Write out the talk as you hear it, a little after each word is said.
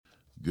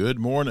Good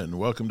morning.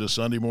 Welcome to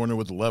Sunday Morning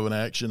with Love in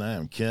Action. I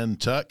am Ken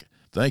Tuck.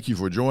 Thank you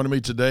for joining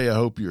me today. I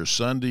hope your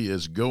Sunday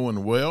is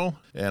going well,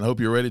 and I hope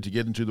you're ready to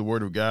get into the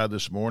Word of God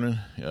this morning,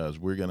 as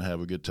we're going to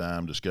have a good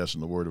time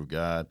discussing the Word of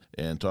God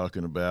and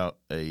talking about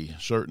a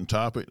certain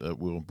topic that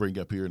we'll bring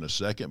up here in a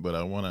second. But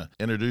I want to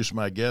introduce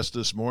my guest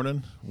this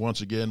morning. Once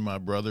again, my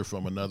brother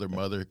from another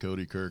mother,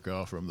 Cody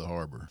Kirkhoff from the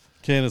Harbor.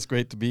 Ken, it's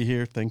great to be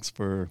here. Thanks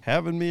for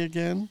having me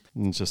again.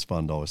 And it's just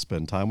fun to always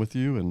spend time with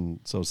you. And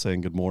so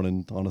saying good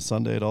morning on a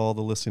Sunday to all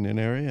the listening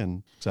area,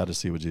 and excited to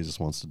see what Jesus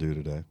wants to do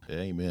today.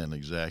 Amen,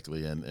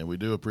 exactly. And we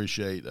do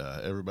appreciate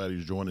everybody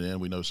who's joining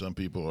in. We know some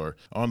people are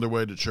on their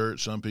way to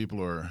church. Some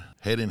people are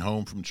heading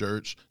home from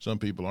church. Some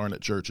people aren't at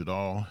church at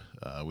all.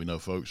 We know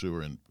folks who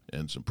are in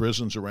some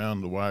prisons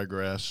around the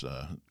Wiregrass,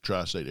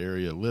 tri-state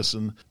area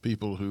listen.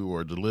 People who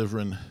are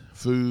delivering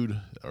food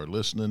are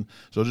listening.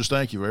 So just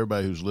thank you for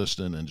everybody who's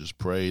listening, and just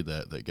pray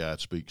that God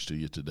speaks to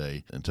you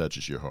today and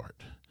touches your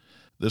heart.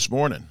 This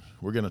morning,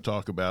 we're going to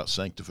talk about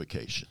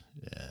sanctification.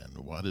 And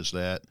what is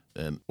that?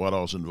 And what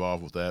all's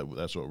involved with that?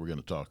 That's what we're going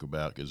to talk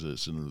about, because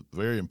it's a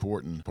very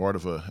important part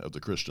of the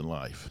Christian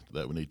life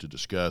that we need to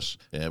discuss,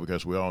 and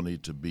because we all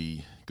need to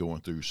be going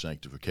through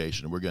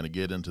sanctification. And we're going to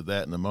get into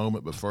that in a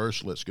moment, but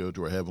first, let's go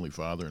to our Heavenly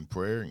Father in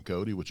prayer. And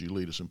Cody, would you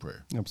lead us in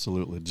prayer?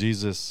 Absolutely.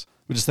 Jesus,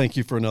 we just thank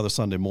you for another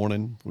Sunday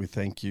morning. We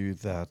thank you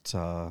that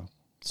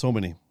so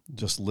many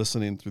just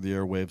listening through the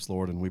airwaves,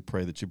 Lord, and we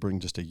pray that you bring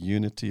just a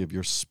unity of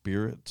your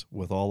Spirit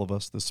with all of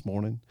us this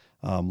morning.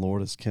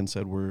 Lord, as Ken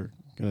said, we're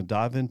going to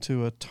dive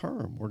into a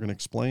term. We're going to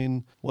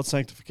explain what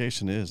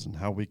sanctification is and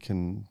how we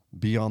can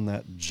be on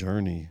that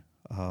journey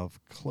of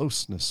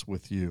closeness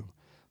with you.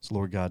 So,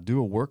 Lord God, do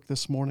a work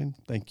this morning.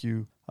 Thank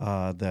you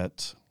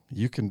that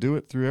you can do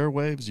it through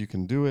airwaves. You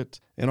can do it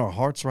in our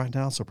hearts right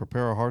now, so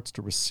prepare our hearts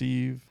to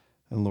receive.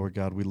 And, Lord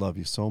God, we love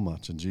you so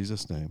much. In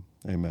Jesus' name,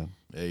 amen.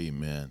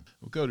 Amen.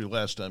 Well, Cody,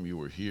 last time you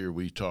were here,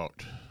 we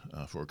talked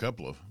for a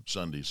couple of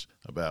Sundays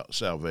about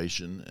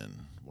salvation and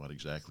what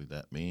exactly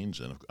that means,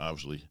 and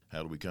obviously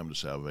how do we come to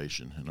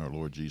salvation in our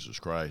Lord Jesus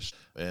Christ.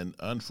 And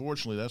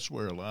unfortunately, that's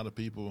where a lot of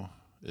people,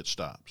 it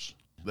stops.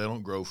 They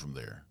don't grow from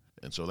there.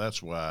 And so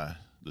that's why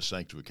the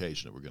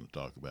sanctification that we're going to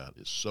talk about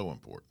is so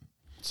important.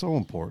 So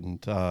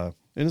important. And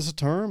it's a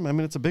term. I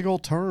mean, it's a big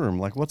old term.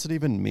 Like, what's it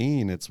even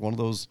mean? It's one of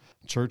those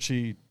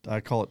churchy, I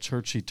call it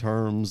churchy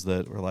terms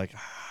that we're like,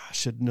 I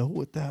should know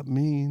what that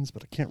means,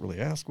 but I can't really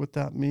ask what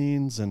that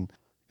means. And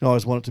I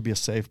always want it to be a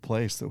safe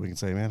place that we can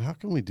say, man, how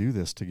can we do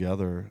this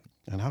together?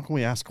 And how can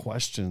we ask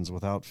questions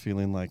without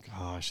feeling like,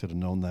 I should have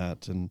known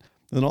that? And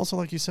then also,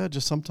 like you said,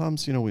 just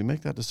sometimes, we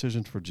make that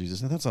decision for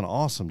Jesus, and that's an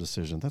awesome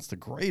decision. That's the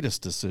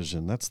greatest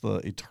decision. That's the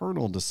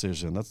eternal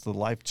decision. That's the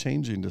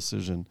life-changing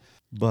decision.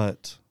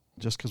 But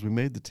just because we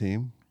made the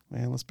team,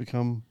 man, let's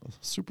become a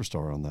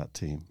superstar on that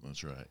team.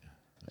 That's right.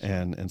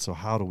 And so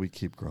how do we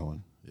keep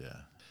growing? Yeah.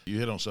 You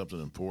hit on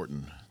something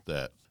important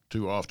that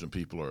too often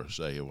people are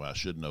saying, well, I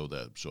should know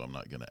that, so I'm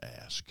not going to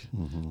ask.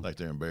 Mm-hmm. Like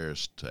they're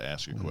embarrassed to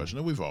ask a question.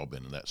 And we've all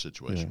been in that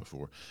situation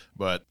before.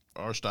 But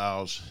our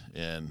styles,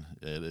 and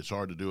it's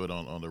hard to do it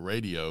on the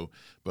radio,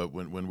 but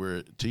when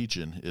we're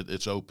teaching,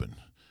 it's open,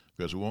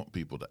 because we want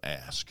people to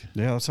ask.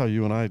 Yeah, that's how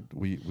you and I,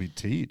 we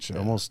teach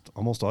almost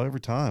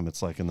every time.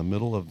 It's like in the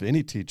middle of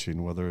any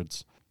teaching, whether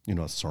it's,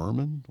 a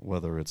sermon,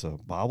 whether it's a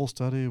Bible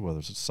study, whether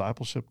it's a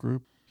discipleship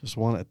group. Just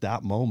want at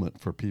that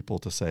moment for people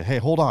to say, hey,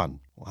 hold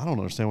on. Well, I don't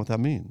understand what that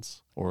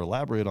means. Or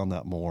elaborate on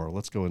that more.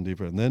 Let's go in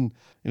deeper. And then,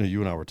 you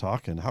and I were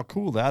talking, how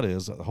cool that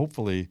is.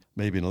 Hopefully,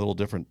 maybe in a little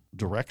different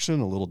direction,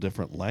 a little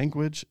different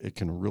language, it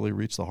can really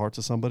reach the hearts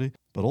of somebody.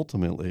 But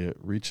ultimately, it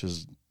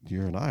reaches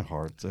your and I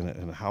hearts,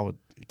 and how it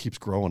keeps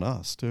growing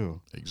us,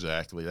 too.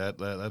 Exactly.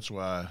 That's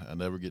why I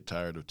never get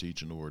tired of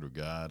teaching the Word of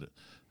God.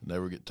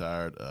 Never get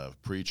tired of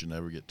preaching.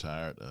 Never get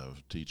tired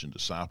of teaching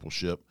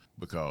discipleship,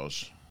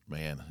 because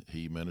man,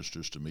 he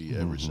ministers to me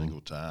every single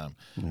time,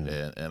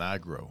 and I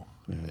grow,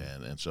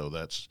 and so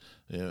that's,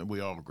 we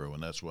all grow,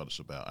 and that's what it's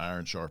about.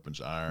 Iron sharpens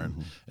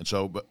iron, and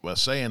so, but by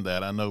saying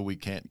that, I know we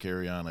can't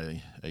carry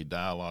on a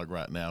dialogue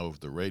right now over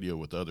the radio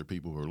with other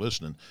people who are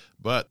listening,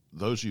 but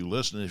those of you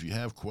listening, if you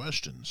have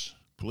questions,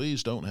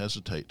 please don't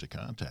hesitate to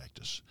contact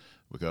us,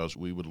 because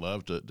we would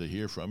love to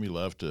hear from you,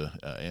 love to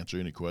answer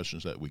any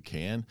questions that we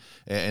can.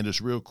 And just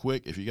real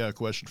quick, if you got a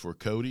question for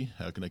Cody,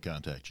 how can they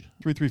contact you?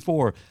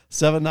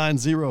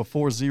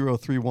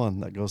 334-790-4031.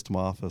 That goes to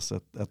my office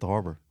at the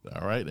Harbor.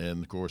 All right.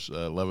 And, of course,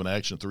 Love in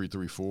Action,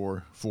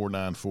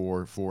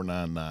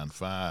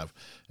 334-494-4995.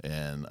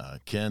 And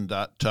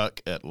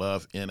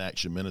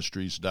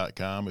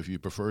ken.tuck@loveinactionministries.com if you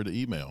prefer to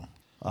email.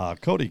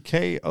 Cody,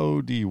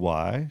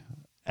 Kody,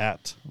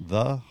 at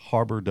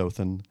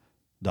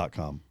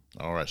theharbordothan.com.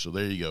 All right, so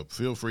there you go.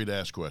 Feel free to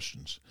ask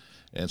questions.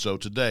 And so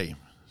today,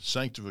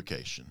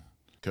 sanctification.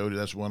 Cody,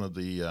 that's one of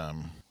the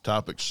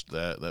topics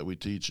that we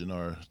teach in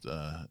our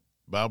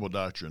Bible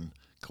doctrine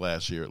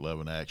class here at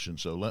Love in Action.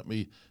 So let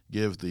me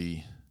give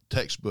the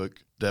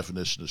textbook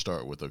definition to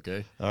start with,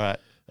 okay? All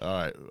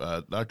right.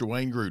 Dr.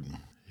 Wayne Grudem,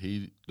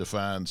 he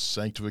defines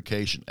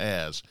sanctification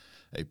as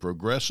a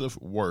progressive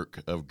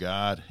work of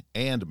God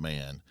and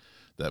man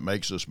that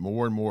makes us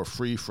more and more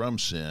free from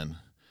sin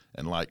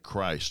and like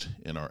Christ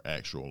in our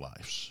actual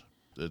lives.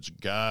 It's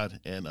God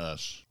and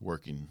us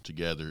working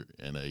together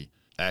in a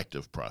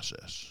active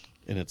process.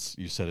 And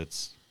you said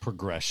it's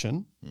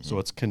progression, so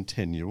it's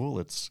continual,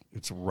 it's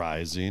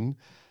rising.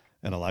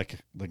 And I like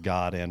the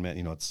God and man,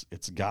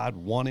 it's God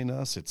wanting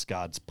us, it's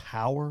God's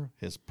power,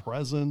 his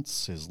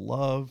presence, his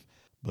love,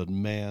 but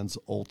man's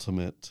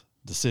ultimate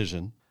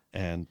decision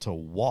and to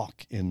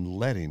walk in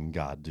letting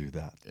God do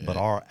that. Yeah. But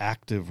our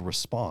active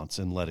response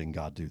in letting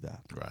God do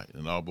that. Right.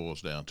 And it all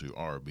boils down to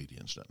our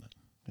obedience, doesn't it?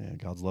 Yeah,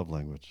 God's love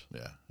language.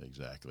 Yeah,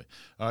 exactly.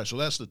 All right, so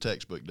that's the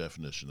textbook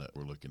definition that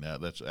we're looking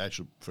at. That's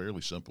actually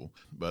fairly simple.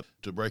 But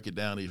to break it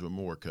down even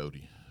more,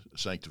 Cody,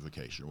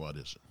 sanctification, what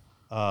is it?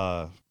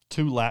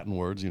 Two Latin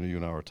words, you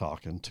and I were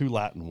talking, two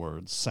Latin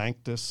words,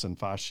 sanctus and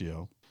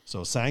fascio.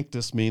 So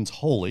sanctus means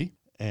holy,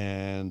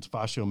 and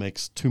fascio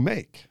makes to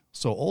make.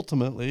 So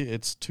ultimately,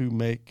 it's to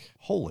make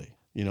holy.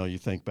 You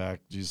think back,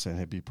 Jesus saying,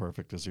 hey, be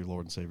perfect as your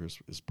Lord and Savior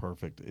is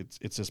perfect.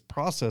 It's this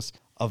process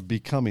of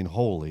becoming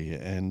holy.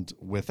 And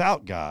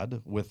without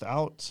God, we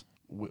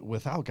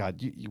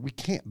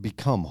can't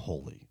become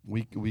holy.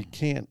 We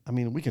can't,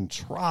 we can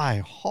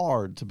try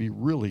hard to be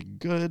really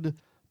good,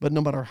 but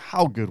no matter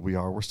how good we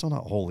are, we're still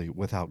not holy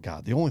without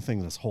God. The only thing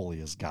that's holy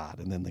is God.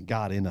 And then the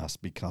God in us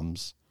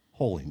becomes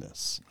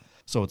holiness.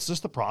 So it's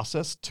just the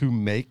process to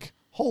make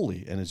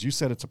holy. And as you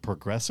said, it's a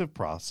progressive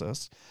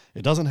process.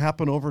 It doesn't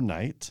happen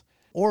overnight.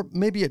 Or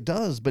maybe it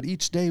does, but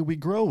each day we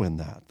grow in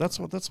that. That's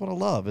what I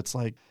love. It's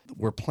like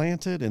we're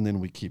planted and then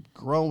we keep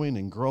growing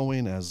and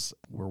growing as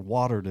we're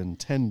watered and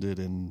tended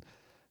in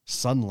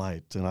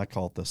sunlight. And I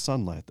call it the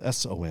sunlight,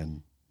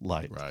 S-O-N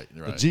light. Right.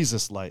 The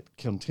Jesus light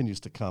continues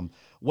to come.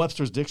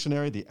 Webster's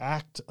Dictionary, the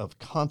act of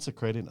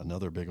consecrating,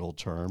 another big old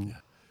term,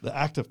 the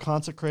act of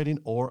consecrating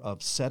or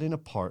of setting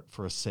apart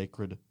for a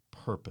sacred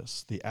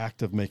purpose, the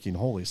act of making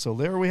holy. So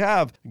there we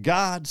have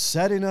God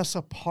setting us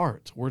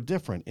apart. We're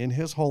different in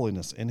his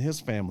holiness, in his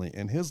family,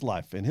 in his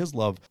life, in his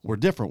love. We're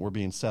different. We're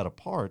being set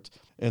apart.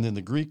 And then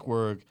the Greek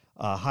word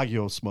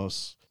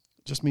hagiosmos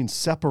just means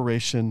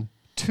separation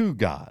to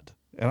God.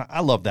 And I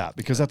love that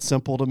because that's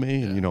simple to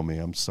me. And you know me,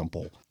 I'm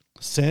simple.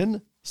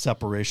 Sin,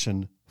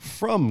 separation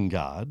from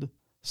God.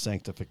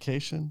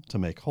 Sanctification, to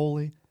make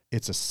holy.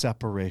 It's a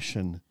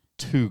separation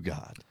to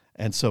God.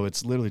 And so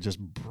it's literally just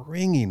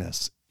bringing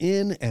us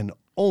in and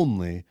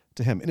only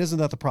to him. And isn't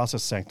that the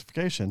process of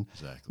sanctification?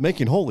 Exactly.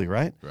 Making holy,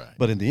 right? Right.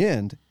 But in the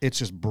end, it's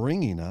just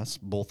bringing us,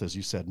 both as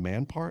you said,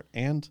 man part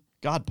and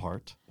God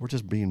part. We're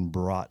just being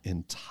brought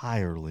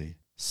entirely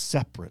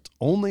separate,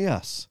 only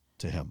us,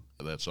 to him.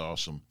 That's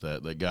awesome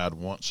that God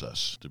wants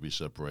us to be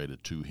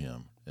separated to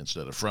him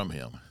instead of from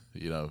him.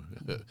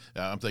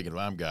 I'm thinking if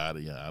I'm God,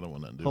 I don't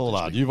want nothing to do with Hold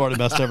this on, thing. you've already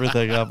messed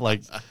everything up.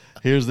 Like,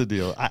 here's the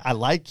deal. I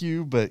like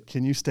you, but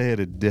can you stay at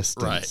a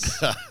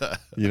distance?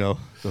 Right.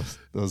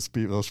 Those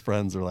people, those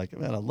friends are like,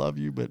 man, I love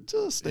you, but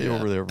just stay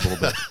over there for a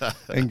little bit.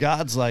 And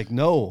God's like,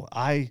 no,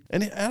 I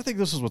think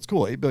this is what's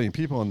cool. 8 billion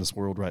people in this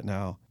world right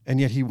now, and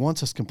yet he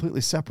wants us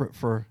completely separate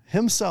for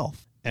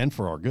himself and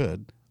for our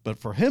good, but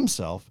for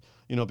himself,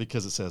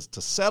 because it says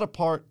to set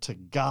apart to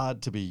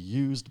God to be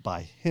used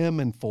by him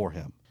and for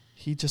him.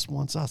 He just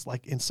wants us,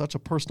 like, in such a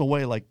personal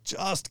way, like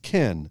just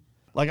Ken.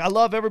 Like, I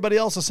love everybody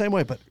else the same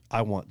way, but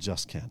I want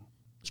just Ken.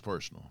 It's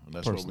personal. And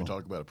that's what we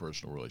talk about, a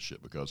personal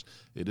relationship, because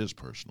it is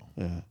personal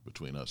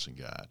between us and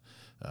God.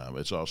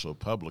 It's also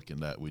public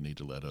in that we need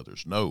to let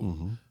others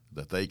know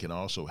that they can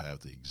also have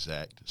the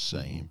exact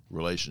same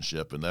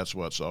relationship. And that's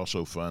what's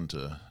also fun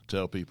to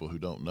tell people who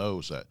don't know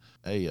is that,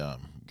 hey,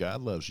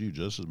 God loves you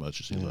just as much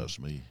as he loves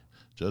me.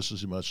 Just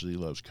as much as he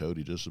loves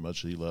Cody, just as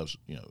much as he loves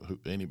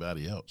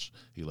anybody else.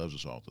 He loves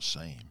us all the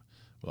same.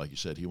 But like you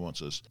said, he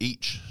wants us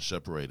each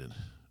separated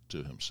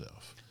to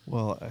himself.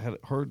 Well, I had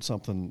heard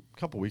something a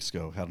couple weeks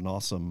ago, had an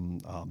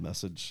awesome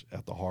message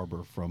at the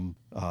harbor from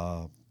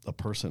a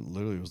person.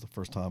 Literally, it was the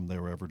first time they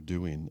were ever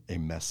doing a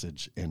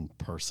message in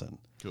person.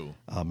 Cool.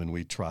 And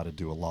we try to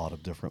do a lot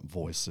of different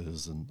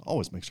voices and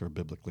always make sure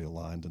biblically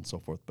aligned and so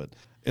forth. But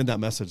in that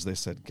message, they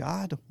said,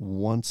 God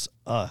wants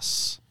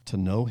us to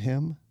know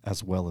him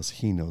as well as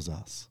he knows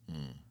us.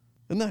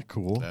 Isn't that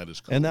cool? That is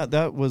cool. And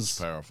that was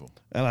powerful.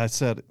 And I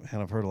said,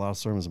 and I've heard a lot of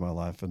sermons in my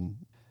life, and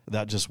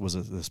that just was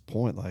at this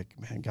point, like,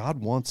 man, God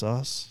wants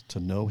us to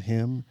know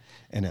him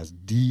and as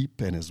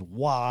deep and as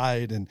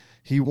wide, and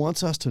he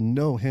wants us to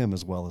know him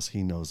as well as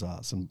he knows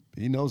us, and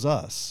he knows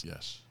us.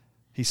 Yes.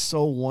 He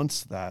so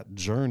wants that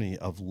journey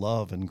of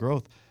love and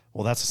growth.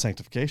 Well, that's a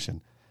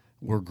sanctification.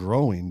 We're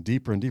growing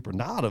deeper and deeper,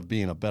 not of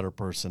being a better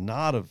person,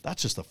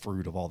 that's just the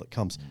fruit of all that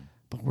comes,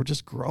 but we're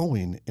just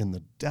growing in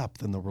the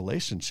depth and the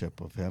relationship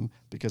of him,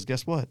 because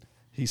guess what?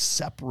 He's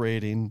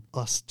separating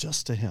us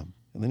just to him,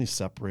 and then he's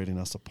separating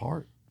us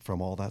apart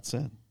from all that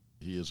sin.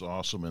 He is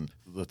awesome. And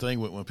the thing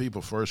when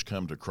people first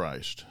come to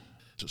Christ,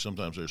 so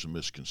sometimes there's a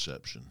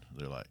misconception.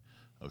 They're like,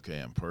 Okay,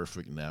 I'm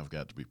perfect, and now I've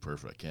got to be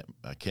perfect.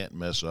 I can't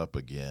mess up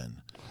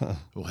again.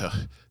 Well,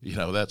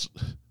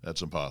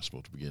 that's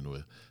impossible to begin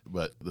with.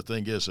 But the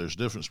thing is, there's a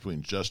difference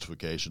between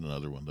justification,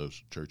 another one of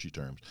those churchy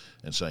terms,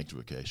 and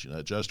sanctification.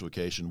 At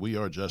justification, we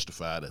are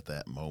justified at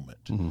that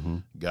moment. Mm-hmm.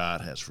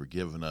 God has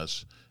forgiven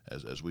us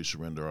as we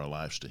surrender our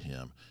lives to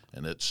Him,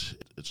 and it's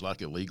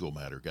like a legal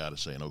matter. God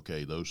is saying,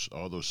 okay,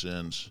 all those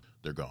sins,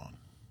 they're gone.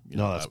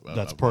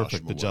 That's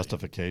perfect. The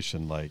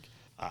justification, like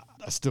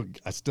I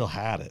still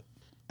had it,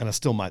 and I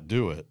still might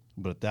do it,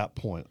 but at that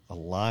point, a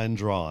line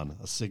drawn,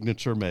 a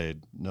signature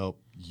made. Nope,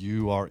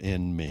 you are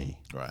in me.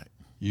 Right.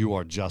 You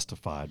are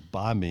justified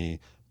by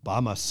me, by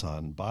my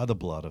Son, by the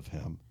blood of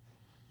Him.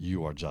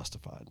 You are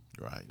justified.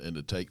 Right. And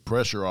to take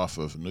pressure off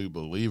of new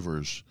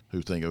believers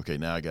who think, okay,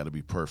 now I got to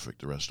be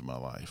perfect the rest of my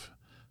life.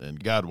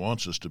 And God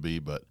wants us to be,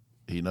 but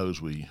He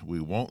knows we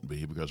won't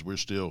be, because we're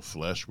still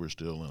flesh. We're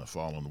still in a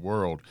fallen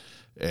world.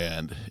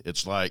 And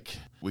it's like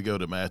we go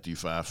to Matthew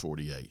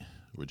 5:48,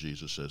 where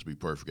Jesus says, be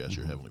perfect as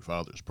your Heavenly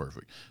Father is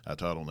perfect. I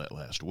taught on that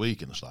last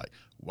week, and it's like,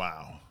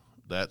 wow,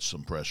 that's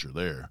some pressure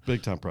there.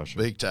 Big time pressure.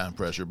 Big time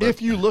pressure. But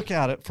if you look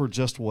at it for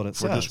just what it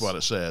says. For just what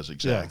it says,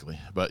 exactly.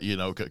 Yeah. But,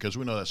 because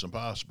we know that's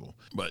impossible.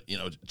 But,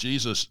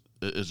 Jesus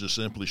is just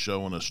simply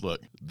showing us,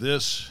 look,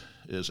 this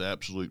is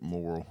absolute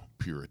moral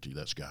purity.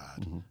 That's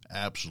God. Mm-hmm.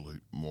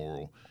 Absolute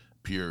moral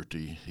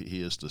purity.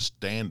 He is the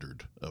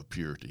standard of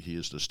purity. He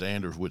is the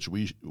standard of which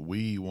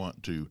we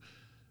want to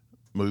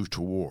move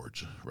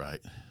towards, right?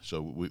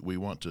 So we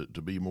want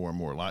to be more and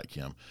more like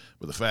Him.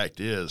 But the fact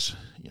is,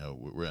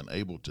 we're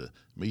unable to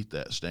meet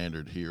that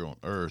standard here on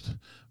earth.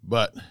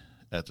 But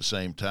at the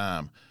same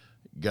time,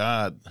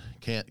 God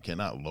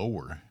cannot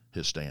lower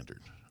His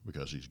standard,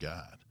 because He's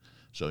God.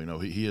 So,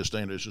 He is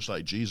standard. It's just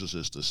like Jesus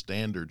is the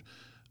standard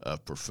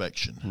of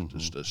perfection, mm-hmm.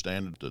 just a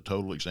standard, the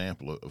total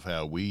example of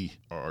how we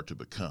are to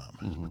become,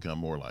 mm-hmm. to become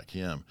more like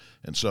Him.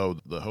 And so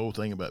the whole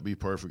thing about be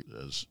perfect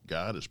as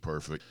God is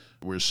perfect,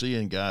 we're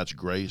seeing God's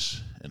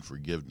grace and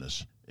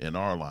forgiveness in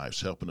our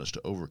lives, helping us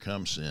to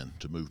overcome sin,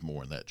 to move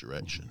more in that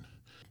direction.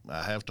 Mm-hmm.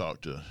 I have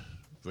talked to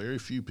very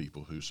few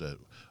people who said,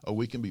 oh,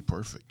 we can be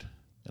perfect.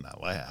 And I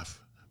laugh.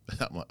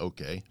 I'm like,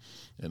 okay.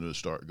 And it'll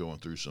start going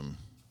through some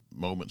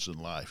moments in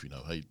life,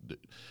 hey,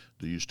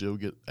 do you still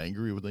get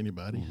angry with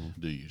anybody? Mm-hmm.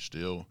 Do you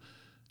still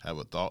have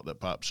a thought that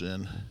pops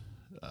in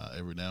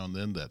every now and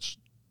then that's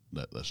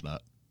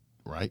not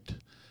right?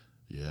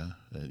 Yeah.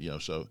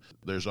 And, so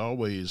there's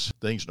always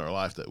things in our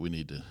life that we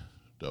need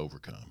to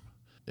overcome.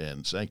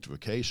 And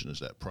sanctification is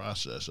that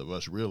process of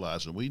us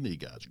realizing we need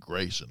God's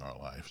grace in our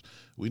lives.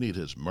 We need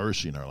His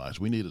mercy in our lives.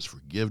 We need His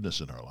forgiveness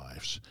in our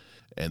lives.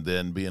 And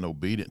then being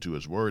obedient to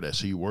His word as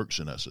He works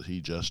in us, as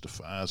He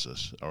sanctifies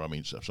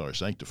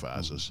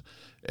mm-hmm. us,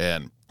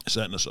 and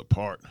setting us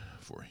apart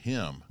for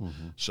Him.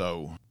 Mm-hmm.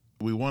 So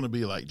we want to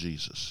be like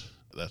Jesus.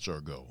 That's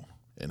our goal.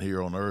 And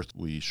here on earth,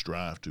 we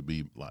strive to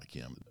be like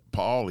Him.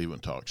 Paul even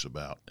talks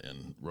about,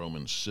 in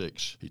Romans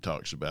 6, he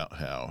talks about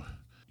how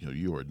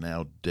you are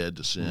now dead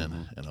to sin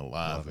mm-hmm. and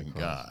alive in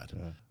God.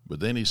 Yeah. But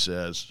then he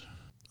says,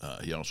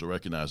 he also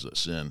recognizes that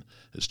sin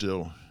is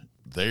still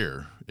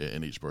there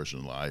in each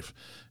person's life.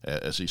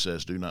 As he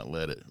says, do not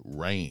let it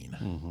reign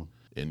mm-hmm.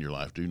 in your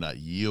life. Do not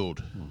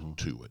yield mm-hmm.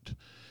 to it.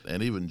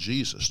 And even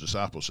Jesus,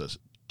 disciple, says,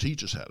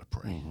 teach us how to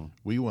pray. Mm-hmm.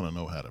 We want to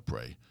know how to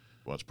pray.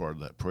 What's part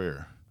of that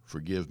prayer?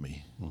 Forgive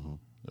me mm-hmm.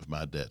 of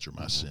my debts or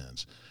my mm-hmm.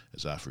 sins,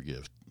 as I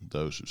forgive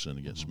those who sin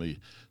against mm-hmm. me.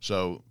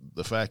 So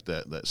the fact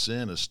that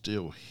sin is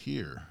still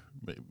here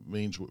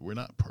means we're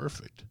not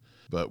perfect,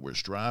 but we're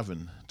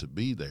striving to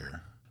be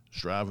there,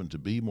 striving to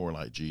be more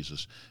like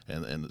Jesus.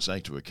 And the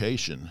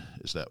sanctification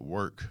is that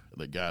work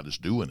that God is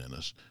doing in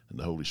us, and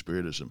the Holy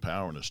Spirit is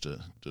empowering us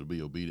to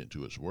be obedient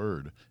to His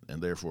word.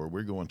 And therefore,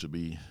 we're going to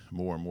be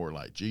more and more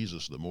like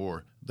Jesus the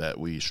more that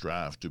we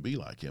strive to be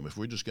like Him. If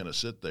we're just going to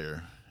sit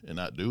there and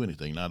not do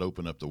anything, not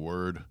open up the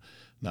word,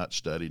 not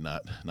study,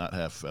 not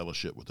have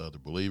fellowship with other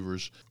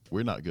believers,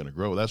 we're not going to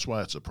grow. That's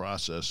why it's a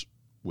process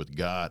with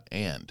God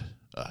and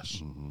us.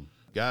 Mm-hmm.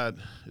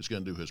 God is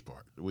going to do His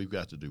part. We've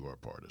got to do our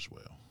part as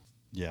well.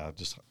 Yeah,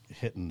 just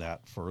hitting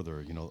that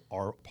further,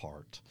 our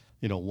part.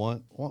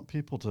 Want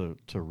people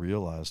to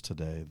realize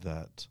today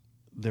that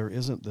there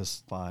isn't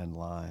this fine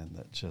line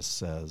that just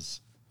says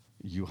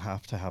you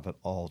have to have it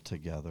all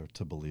together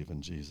to believe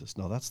in Jesus.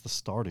 No, that's the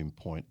starting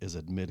point, is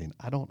admitting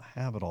I don't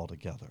have it all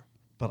together,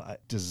 but I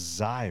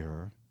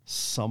desire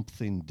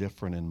something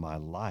different in my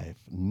life,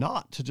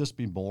 not to just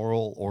be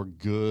moral or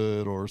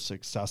good or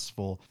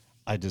successful.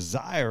 I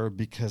desire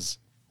because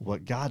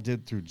what God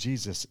did through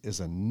Jesus is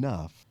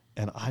enough.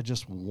 And I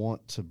just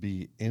want to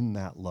be in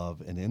that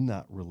love and in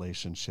that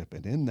relationship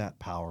and in that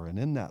power and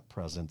in that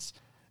presence,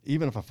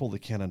 even if I fully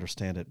can't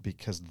understand it,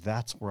 because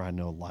that's where I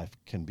know life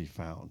can be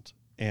found.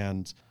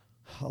 And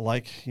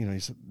like, he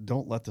said,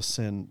 don't let the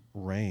sin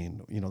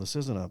reign. This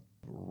isn't a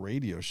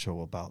radio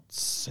show about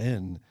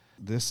sin.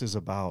 This is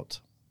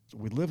about,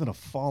 we live in a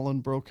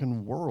fallen,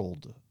 broken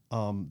world.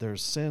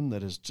 There's sin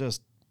that is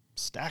just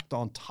stacked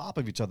on top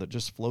of each other,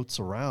 just floats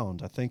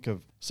around. I think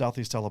of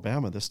Southeast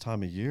Alabama this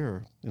time of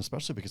year,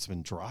 especially because it's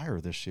been drier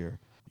this year.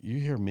 you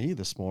hear me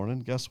this morning,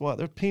 guess what?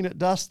 There's peanut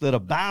dust that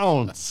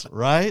abounds,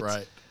 right?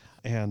 Right.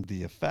 And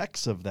the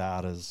effects of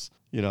that is,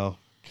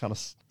 kind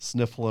of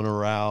sniffling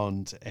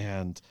around,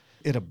 and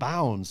it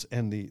abounds.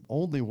 And the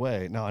only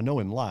way, now I know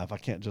in life, I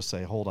can't just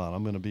say, hold on,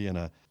 I'm going to be in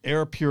a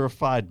air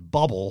purified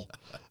bubble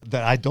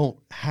that I don't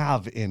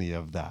have any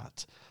of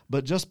that.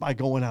 But just by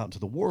going out into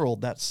the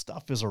world, that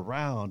stuff is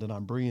around and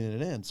I'm bringing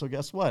it in. So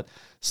guess what?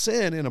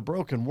 Sin in a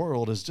broken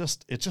world it's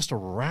just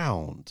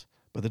around.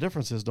 But the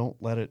difference is,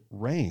 don't let it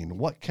reign.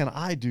 What can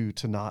I do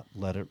to not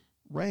let it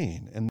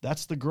reign? And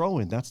that's the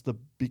growing. That's the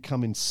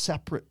becoming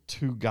separate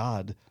to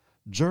God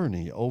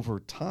journey over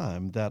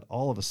time, that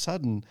all of a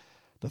sudden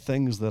the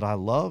things that I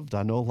loved,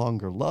 I no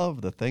longer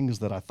love. The things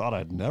that I thought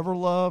I'd never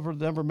love or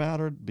never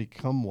mattered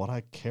become what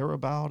I care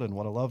about and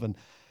what I love. And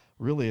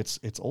really, it's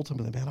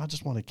ultimately, man, I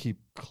just want to keep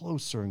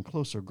closer and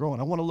closer growing.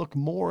 I want to look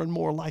more and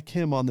more like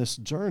him on this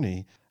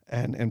journey.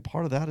 And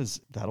part of that is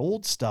that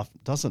old stuff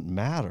doesn't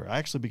matter. I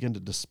actually begin to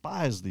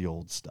despise the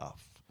old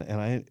stuff. And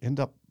I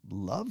end up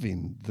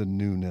loving the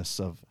newness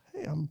of,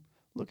 hey, I'm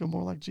looking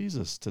more like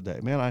Jesus today.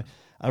 Man,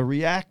 I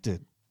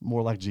reacted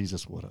more like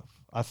Jesus would have.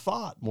 I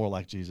thought more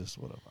like Jesus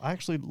would have. I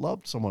actually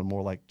loved someone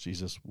more like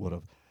Jesus would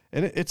have.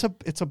 And it's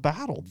a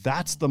battle.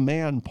 That's the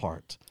man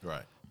part.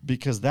 Right.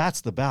 Because that's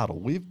the battle.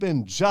 We've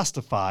been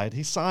justified.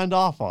 He signed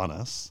off on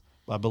us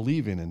by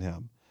believing in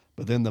him.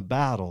 But then the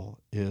battle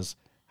is,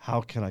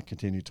 how can I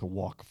continue to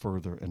walk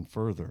further and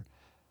further?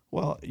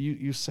 Well,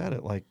 you said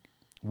it, like,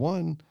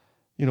 one,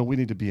 we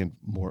need to be in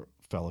more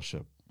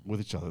fellowship with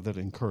each other that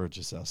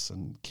encourages us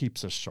and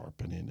keeps us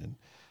sharpening and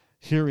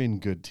hearing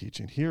good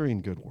teaching,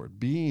 hearing good word,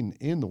 being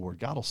in the word.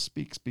 God will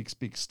speak,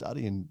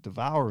 studying,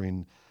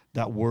 devouring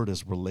that word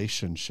as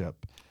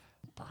relationship,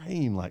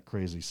 praying like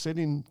crazy,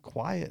 sitting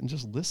quiet and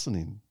just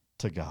listening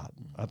to God.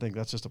 I think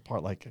that's just a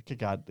part, like, okay,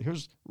 God,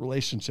 here's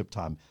relationship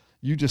time.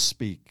 You just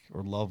speak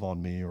or love on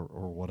me or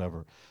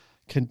whatever.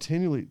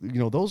 Continually,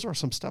 those are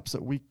some steps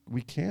that we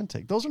can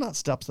take. Those are not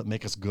steps that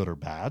make us good or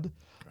bad.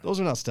 Right. Those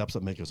are not steps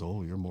that make us,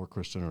 oh, you're more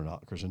Christian or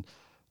not Christian.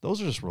 Those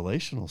are just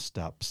relational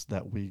steps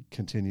that we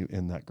continue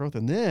in that growth.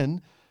 And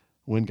then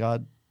when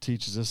God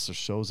teaches us or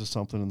shows us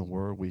something in the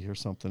word, we hear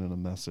something in a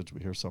message, we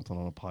hear something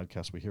on a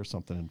podcast, we hear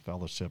something in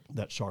fellowship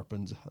that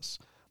sharpens us.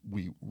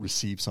 We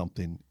receive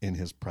something in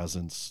his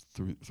presence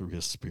through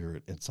his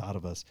spirit inside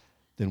of us,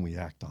 then we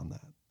act on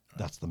that.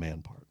 That's the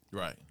man part.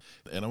 Right.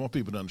 And I want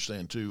people to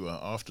understand, too,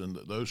 often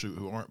those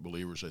who aren't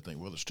believers, they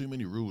think, well, there's too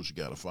many rules you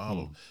got to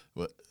follow.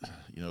 But,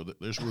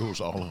 there's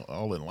rules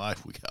all in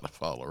life we got to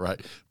follow, right?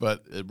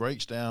 But it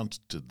breaks down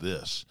to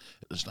this.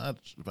 It's not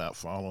about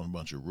following a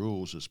bunch of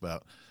rules. It's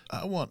about,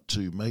 I want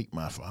to make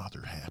my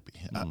Father happy.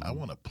 I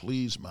want to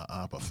please my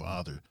Abba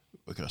Father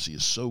because he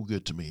is so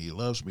good to me. He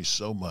loves me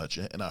so much.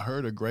 And I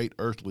heard a great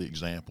earthly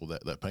example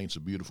that paints a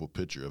beautiful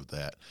picture of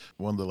that.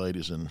 One of the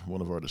ladies in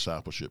one of our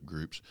discipleship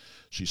groups,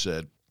 she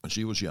said, when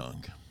she was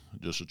young,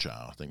 just a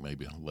child, I think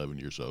maybe 11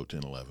 years old,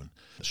 10, 11,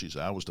 she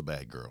said, I was the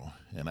bad girl.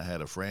 And I had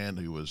a friend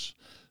who was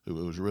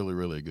really,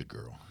 really a good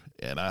girl.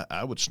 And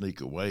I would sneak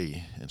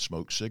away and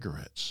smoke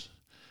cigarettes.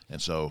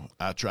 And so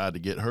I tried to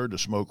get her to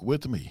smoke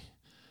with me.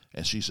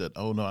 And she said,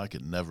 oh, no, I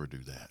could never do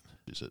that.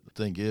 She said, the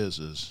thing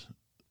is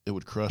it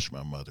would crush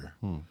my mother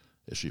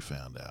if she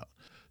found out.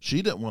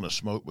 She didn't want to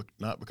smoke,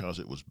 not because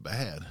it was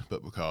bad,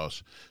 but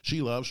because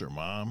she loves her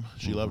mom.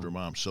 She loved her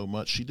mom so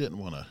much, she didn't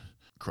want to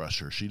crush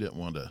her. She didn't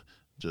want to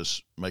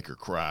just make her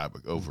cry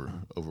over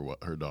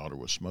what her daughter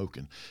was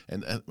smoking.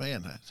 And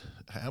man,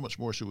 how much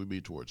more should we be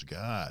towards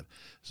God?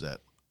 Is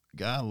that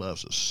God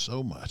loves us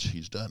so much.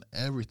 He's done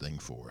everything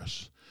for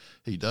us.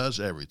 He does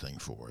everything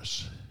for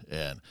us.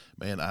 And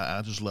man,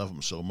 I just love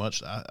him so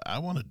much. I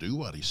want to do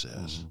what he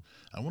says.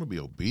 I want to be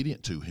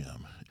obedient to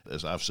him.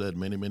 As I've said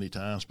many, many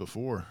times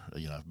before,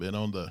 I've been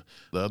on the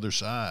other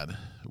side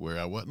where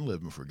I wasn't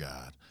living for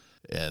God.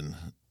 And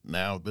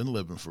now I've been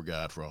living for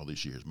God for all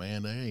these years.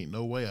 Man, there ain't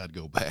no way I'd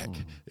go back.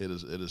 It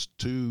is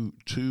too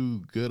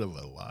good of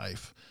a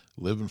life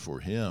living for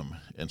him.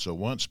 And so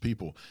once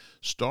people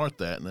start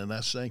that, and then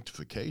that's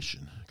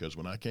sanctification. Because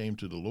when I came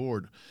to the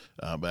Lord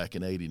back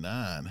in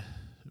 89,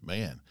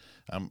 man,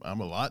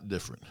 I'm a lot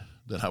different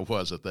than I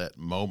was at that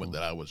moment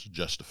that I was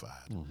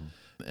justified.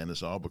 And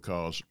it's all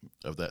because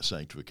of that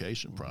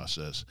sanctification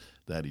process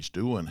that he's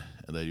doing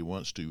and that he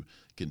wants to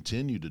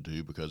continue to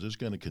do, because it's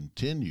going to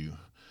continue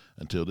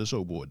until this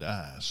old boy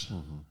dies.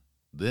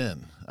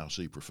 Then I'll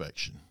see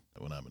perfection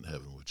when I'm in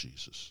heaven with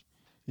Jesus.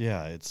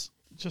 Yeah, it's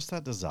just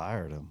that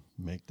desire to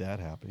make Dad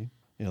happy.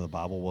 The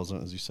Bible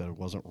wasn't, as you said, it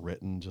wasn't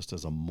written just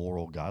as a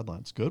moral guideline.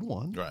 It's a good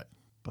one. Right.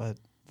 But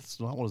that's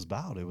not what it was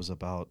about. It was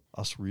about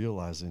us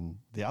realizing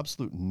the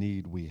absolute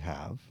need we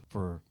have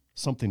for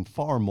something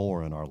far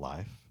more in our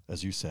life,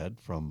 as you said,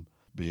 from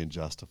being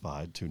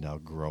justified to now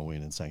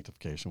growing in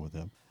sanctification with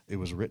him. It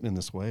was written in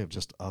this way of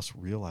just us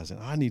realizing,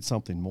 I need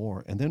something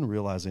more, and then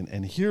realizing,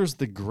 and here's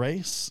the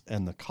grace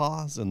and the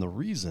cause and the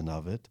reason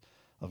of it,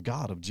 of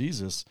God, of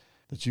Jesus,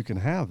 that you can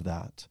have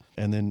that.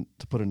 And then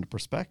to put into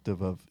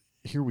perspective of,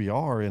 here we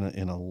are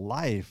in a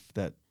life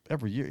that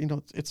every year,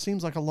 it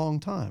seems like a long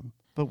time,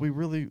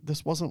 but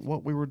this wasn't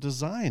what we were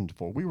designed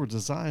for. We were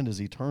designed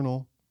as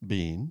eternal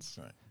beings,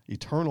 Right.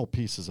 eternal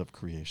pieces of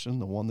creation,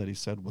 the one that he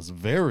said was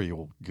very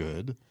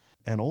good.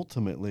 And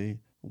ultimately,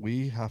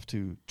 we have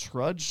to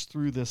trudge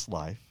through this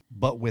life,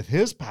 but with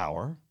his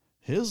power,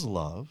 his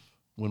love,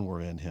 when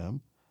we're in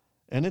him.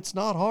 And it's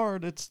not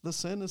hard. The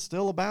sin is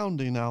still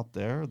abounding out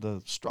there.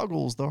 The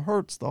struggles, the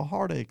hurts, the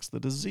heartaches, the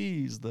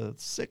disease, the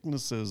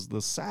sicknesses,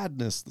 the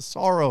sadness, the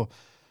sorrow,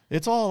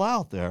 it's all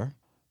out there.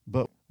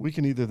 But we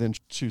can either then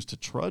choose to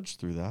trudge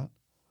through that,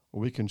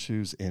 or we can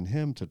choose in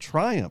him to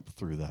triumph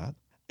through that.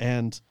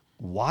 And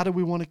why do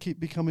we want to keep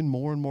becoming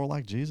more and more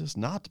like Jesus?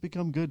 Not to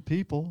become good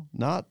people,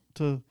 not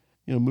to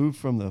move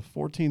from the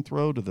 14th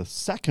row to the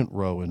second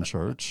row in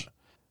church,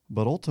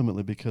 but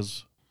ultimately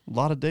because a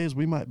lot of days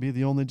we might be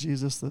the only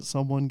Jesus that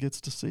someone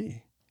gets to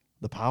see.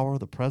 The power,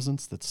 the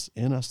presence that's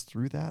in us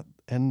through that.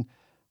 And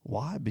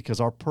why? Because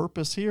our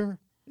purpose here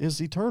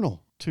is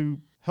eternal, to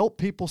help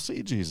people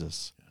see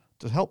Jesus,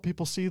 to help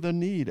people see the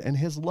need and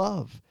his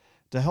love,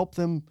 to help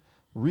them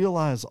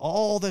realize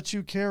all that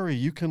you carry,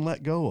 you can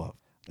let go of.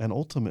 And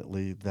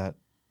ultimately that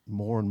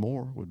more and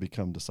more would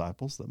become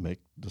disciples that make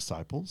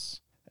disciples.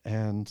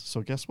 And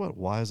so guess what?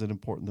 Why is it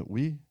important that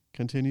we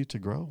continue to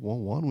grow? Well,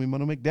 one, we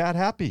want to make Dad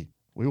happy.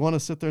 We want to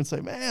sit there and say,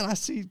 man,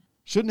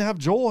 shouldn't have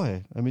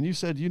joy. I mean, you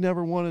said you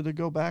never wanted to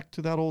go back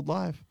to that old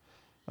life.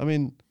 I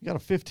mean, you got a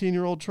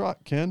 15-year-old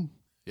truck, Ken.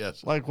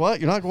 Yes. Like what?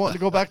 You're not wanting to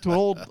go back to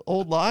an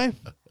old life?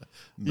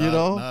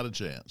 Not a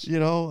chance.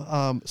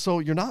 So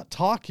you're not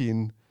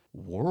talking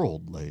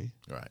worldly.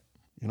 Right.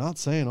 You're not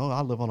saying,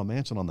 I live on a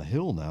mansion on the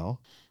hill now.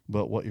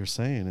 But what you're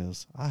saying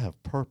is, I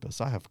have purpose,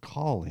 I have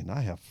calling,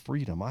 I have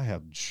freedom, I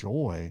have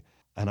joy.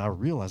 And I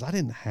realize I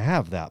didn't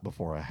have that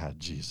before I had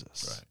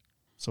Jesus. Right.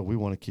 So we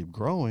want to keep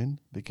growing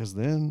because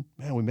then,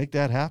 man, we make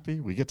Dad happy.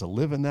 We get to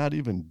live in that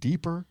even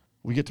deeper.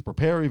 We get to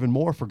prepare even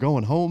more for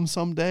going home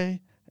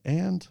someday.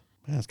 And,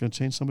 man, it's going to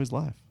change somebody's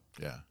life.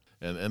 Yeah.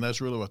 And that's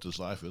really what this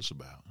life is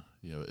about.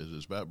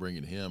 It's about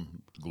bringing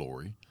him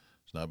glory.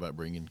 It's not about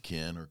bringing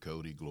Ken or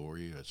Cody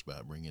glory. It's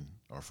about bringing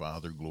our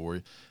Father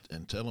glory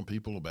and telling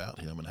people about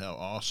him and how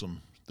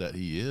awesome that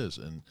he is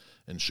and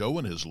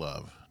showing his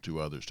love to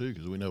others too,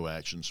 because we know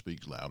action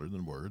speaks louder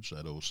than words.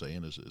 That old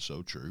saying is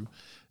so true.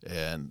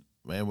 And,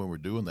 man, when we're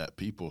doing that,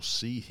 people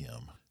see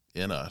him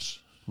in us.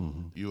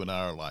 Mm-hmm. You and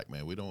I are like,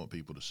 man, we don't want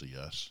people to see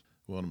us.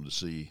 We want them to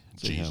see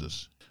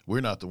Jesus. Him.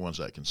 We're not the ones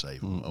that can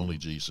save them. Mm-hmm. Only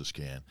Jesus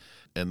can.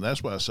 And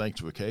that's why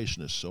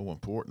sanctification is so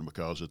important,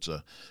 because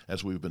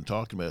as we've been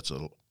talking about,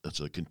 it's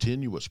a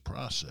continuous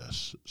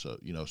process. So,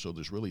 so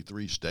there's really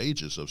 3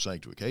 stages of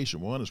sanctification.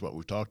 One is what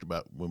we've talked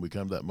about when we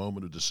come to that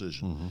moment of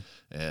decision.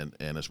 Mm-hmm.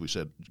 And as we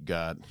said,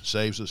 God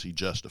saves us, he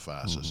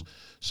justifies us.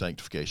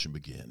 Sanctification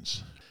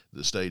begins.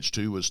 The stage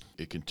 2 is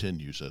it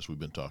continues, as we've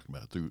been talking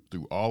about,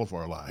 through all of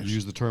our lives. You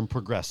use the term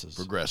progresses.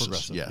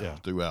 Progressive, yeah.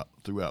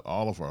 Throughout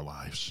all of our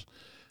lives.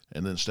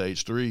 And then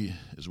stage 3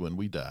 is when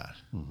we die.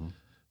 Mm-hmm.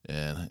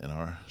 And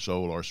our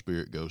soul, our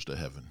spirit goes to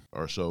heaven.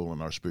 Our soul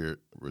and our spirit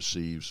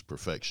receives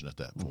perfection at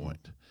that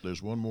point. Mm-hmm.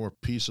 There's one more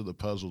piece of the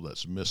puzzle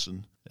that's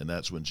missing, and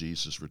that's when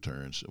Jesus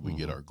returns and we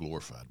get our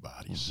glorified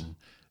bodies.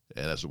 Mm-hmm.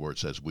 And as the word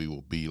says, we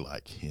will be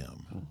like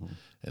him. Mm-hmm.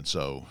 And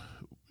so,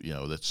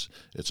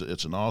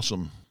 it's an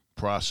awesome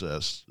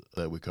process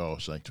that we call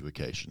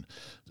sanctification.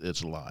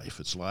 It's life.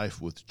 It's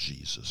life with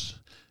Jesus.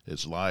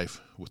 It's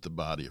life with the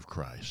body of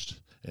Christ.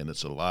 And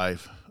it's a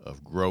life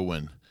of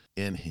growing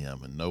in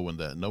him and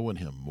knowing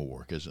him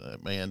more. Because,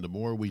 man, the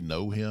more we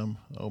know him,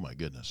 oh, my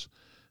goodness,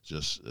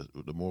 just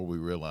the more we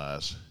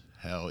realize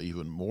how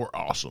even more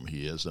awesome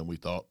he is than we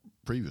thought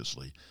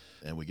previously.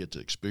 And we get to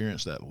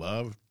experience that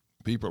love.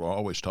 People are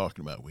always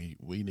talking about we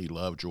need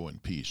love, joy,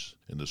 and peace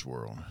in this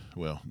world.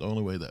 Well, the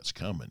only way that's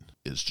coming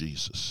is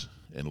Jesus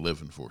and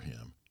living for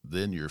him.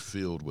 Then you're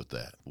filled with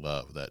that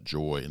love, that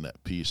joy, and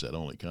that peace that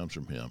only comes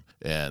from him.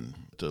 And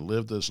to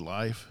live this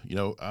life,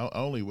 I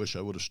only wish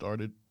I would have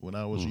started when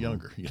I was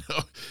younger,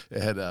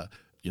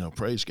 and,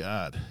 praise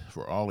God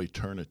for all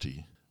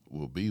eternity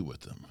will be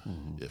with him.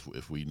 Mm-hmm.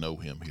 If we know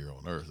him here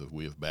on earth, if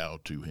we have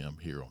bowed to him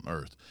here on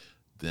earth,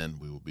 then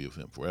we will be with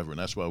him forever. And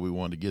that's why we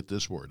wanted to get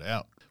this word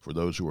out for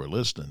those who are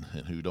listening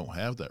and who don't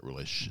have that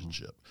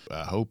relationship. Mm-hmm.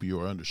 I hope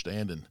you are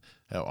understanding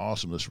how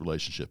awesome this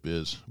relationship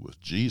is with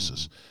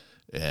Jesus. Mm-hmm.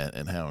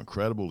 And how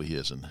incredible he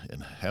is and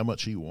how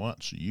much he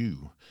wants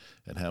you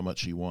and how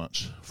much he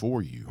wants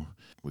for you.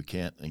 We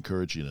can't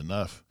encourage you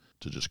enough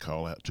to just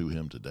call out to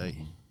him today.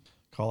 Mm-hmm.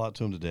 Call out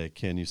to him today.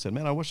 Ken, you said,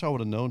 man, I wish I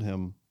would have known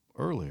him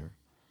earlier.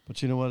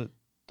 But you know what? It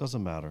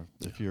doesn't matter.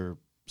 Yeah. If you're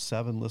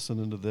 7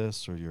 listening to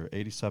this or you're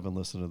 87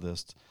 listening to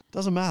this, it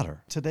doesn't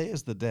matter. Today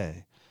is the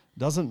day.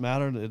 Doesn't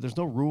matter. There's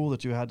no rule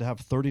that you had to have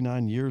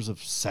 39 years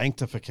of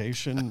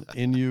sanctification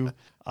in you.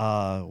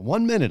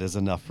 1 minute is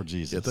enough for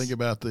Jesus. Yeah, think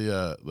about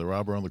the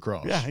robber on the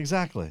cross. Yeah,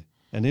 exactly.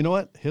 And you know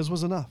what? His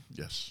was enough.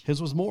 Yes.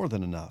 His was more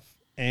than enough.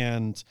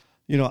 And,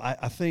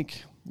 I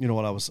think,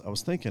 what I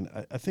was thinking,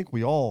 I think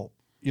we all,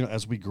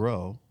 as we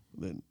grow,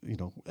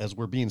 as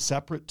we're being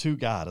separate to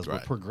God, as we're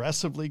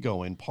progressively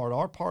going, part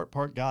our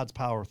part God's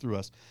power through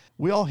us,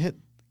 we all hit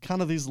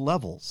kind of these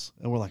levels,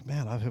 and we're like,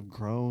 man, I have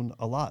grown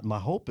a lot. My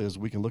hope is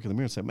we can look in the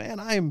mirror and say, man,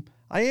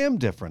 I am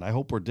different. I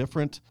hope we're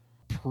different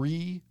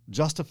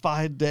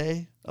pre-justified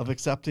day of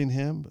accepting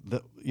him,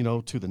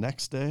 to the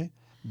next day.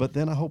 But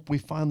then I hope we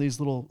find these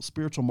little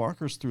spiritual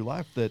markers through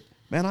life that,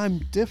 man, I'm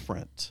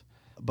different.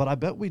 But I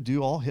bet we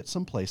do all hit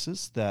some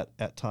places that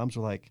at times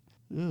we're like,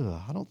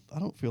 ugh, I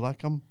don't feel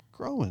like I'm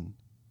growing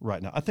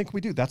right now. I think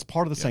we do. That's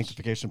part of the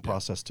sanctification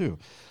process too.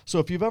 So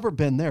if you've ever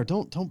been there,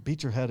 don't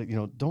beat your head.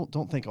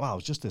 Don't think, wow,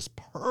 it's just this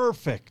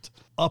perfect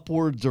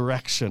upward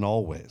direction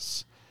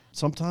always.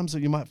 Sometimes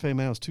you might say,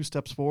 man, I was 2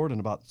 steps forward and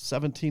about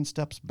 17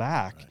 steps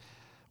back. Right.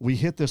 We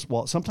hit this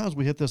wall. Sometimes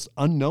we hit this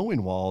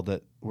unknowing wall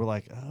that we're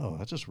like, oh,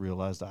 I just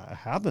realized I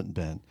haven't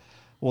been.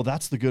 Well,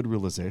 that's the good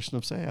realization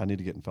of, say, I need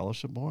to get in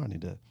fellowship more. I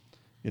need to get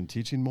in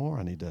teaching more.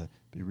 I need to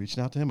be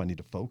reaching out to him. I need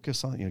to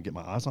focus on, get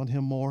my eyes on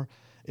him more.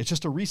 It's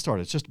just a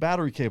restart. It's just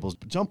battery cables.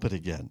 Jump it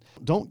again.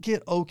 Don't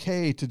get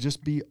okay to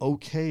just be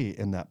okay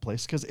in that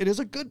place, because it is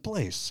a good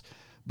place.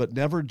 But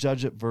never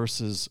judge it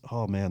versus,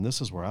 oh man,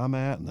 this is where I'm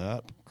at and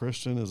that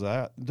Christian is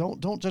at.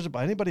 Don't judge it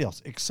by anybody else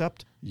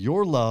except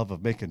your love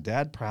of making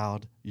Dad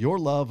proud, your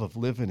love of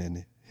living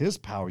in his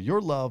power,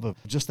 your love of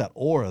just that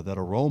aura, that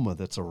aroma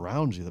that's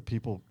around you that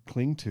people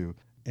cling to.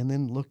 And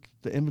then look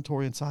the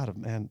inventory inside of,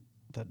 man,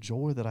 that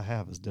joy that I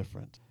have is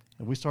different.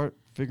 And we start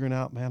figuring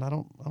out, man, I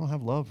don't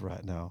have love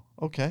right now.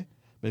 Okay,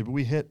 maybe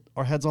we hit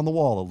our heads on the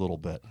wall a little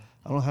bit.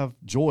 I don't have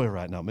joy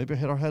right now. Maybe I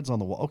hit our heads on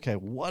the wall. Okay,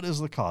 what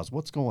is the cause?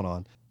 What's going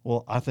on?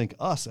 Well, I think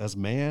us as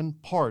man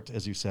part,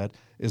 as you said,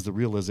 is the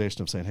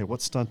realization of saying, hey,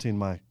 what's stunting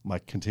my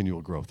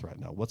continual growth right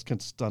now? What's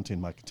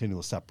stunting my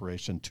continual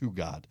separation to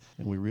God?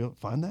 And we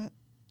find that.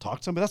 Talk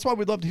to somebody. That's why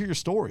we'd love to hear your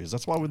stories.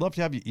 That's why we'd love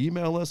to have you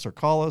email us or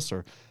call us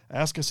or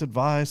ask us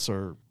advice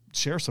or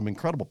share some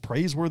incredible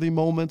praiseworthy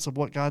moments of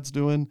what God's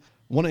doing.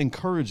 Want to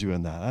encourage you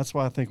in that. That's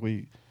why I think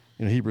we,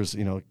 Hebrews,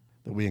 that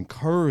we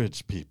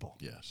encourage people.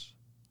 Yes.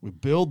 We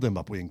build them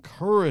up. We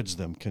encourage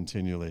them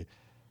continually.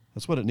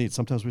 That's what it needs.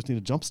 Sometimes we just need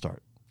a jump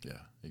start. Yeah,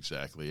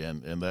 exactly.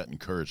 And that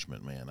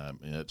encouragement, man. I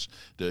mean, it's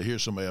to hear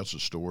somebody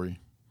else's story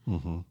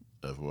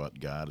of what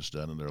God has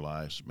done in their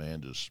lives,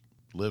 man, just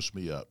lifts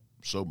me up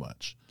so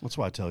much. That's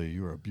why I tell you,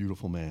 you're a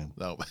beautiful man.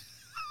 No.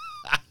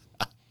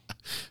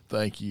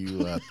 Thank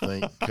you.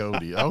 Thank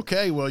Cody.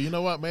 Okay, well, you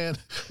know what, man?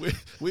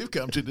 We've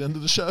come to the end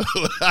of the show.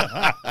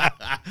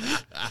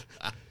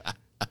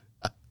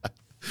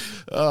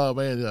 Oh,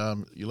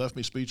 man, you left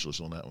me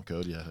speechless on that one,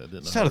 Cody. I didn't know.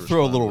 Just had to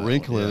throw a little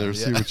wrinkle in there to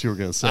see what you were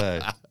going to say.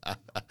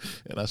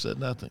 And I said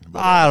nothing. But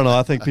I don't know.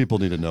 I think people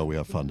need to know we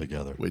have fun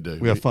together. We do.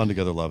 We have fun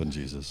together loving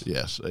Jesus.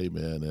 Yes,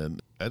 amen.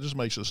 And that just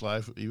makes this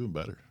life even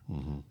better.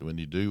 When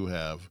you do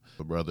have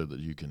a brother that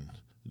you can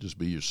just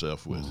be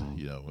yourself with,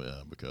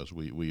 because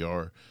we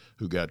are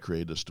who God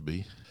created us to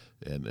be,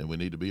 and we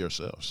need to be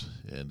ourselves.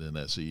 And then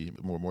the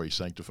more and more he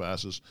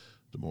sanctifies us,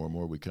 the more and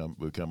more we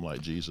become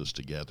like Jesus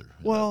together.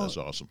 Well, that's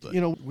an awesome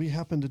thing. We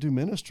happen to do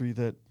ministry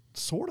that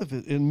sort of,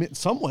 in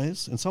some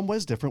ways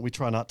different. We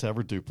try not to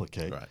ever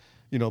duplicate. Right.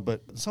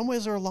 But in some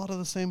ways there are a lot of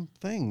the same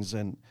things.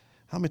 And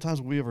how many times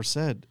have we ever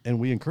said, and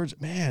we encourage,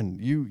 man,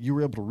 you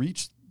were able to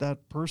reach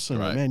that person,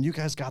 right. Or, man, you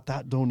guys got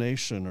that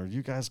donation, or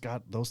you guys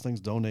got those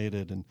things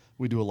donated. And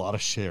we do a lot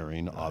of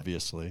sharing, right.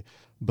 Obviously.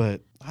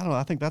 But I don't know,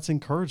 I think that's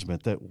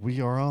encouragement that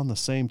we are on the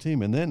same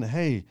team. And then,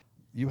 hey,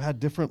 you had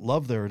different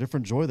love there,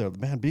 different joy there.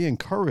 Man, be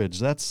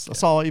encouraged. I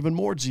saw even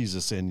more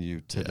Jesus in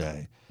you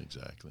today. Yeah,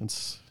 exactly.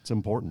 It's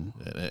important.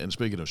 And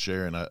speaking of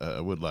sharing, I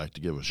would like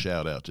to give a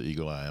shout out to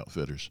Eagle Eye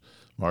Outfitters.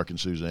 Mark and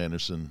Susan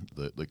Anderson,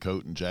 the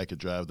coat and jacket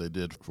drive they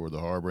did for the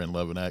Harbor and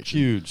Love in Action.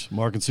 Huge.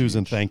 Mark and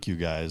Susan, thank you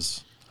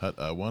guys.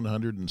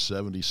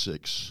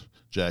 176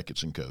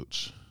 jackets and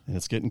coats. And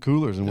it's getting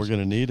coolers, and we're going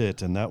to need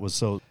it. And that was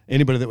so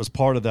anybody that was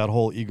part of that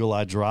whole Eagle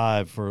Eye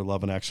drive for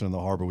Love in Action in the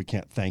Harbor, we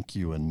can't thank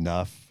you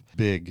enough.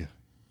 Big,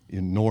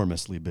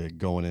 enormously big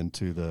going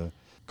into the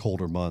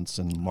colder months.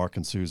 And Mark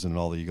and Susan and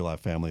all the Eagle Eye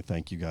family,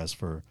 thank you guys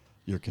for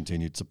your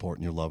continued support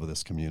and your love of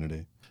this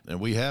community. And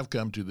we have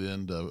come to the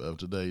end of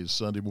today's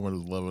Sunday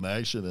morning with Love in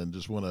Action, and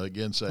just want to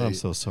again say, I'm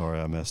so sorry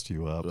I messed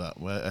you up.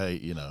 Well,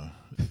 hey,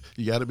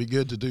 you got to be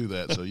good to do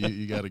that, so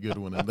you got a good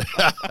one in there.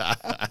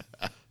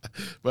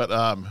 But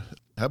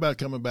how about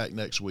coming back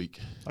next week?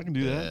 I can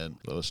do that. And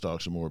let's talk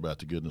some more about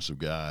the goodness of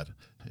God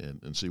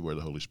and see where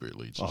the Holy Spirit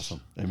leads us.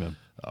 Awesome. Amen.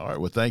 All right.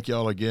 Well, thank you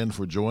all again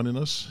for joining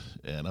us,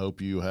 and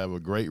hope you have a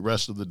great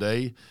rest of the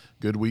day.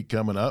 Good week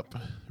coming up.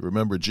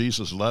 Remember,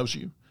 Jesus loves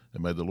you,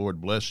 and may the Lord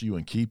bless you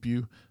and keep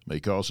you. May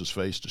he cause his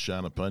face to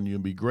shine upon you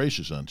and be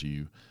gracious unto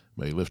you.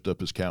 May he lift up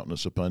his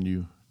countenance upon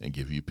you and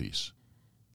give you peace.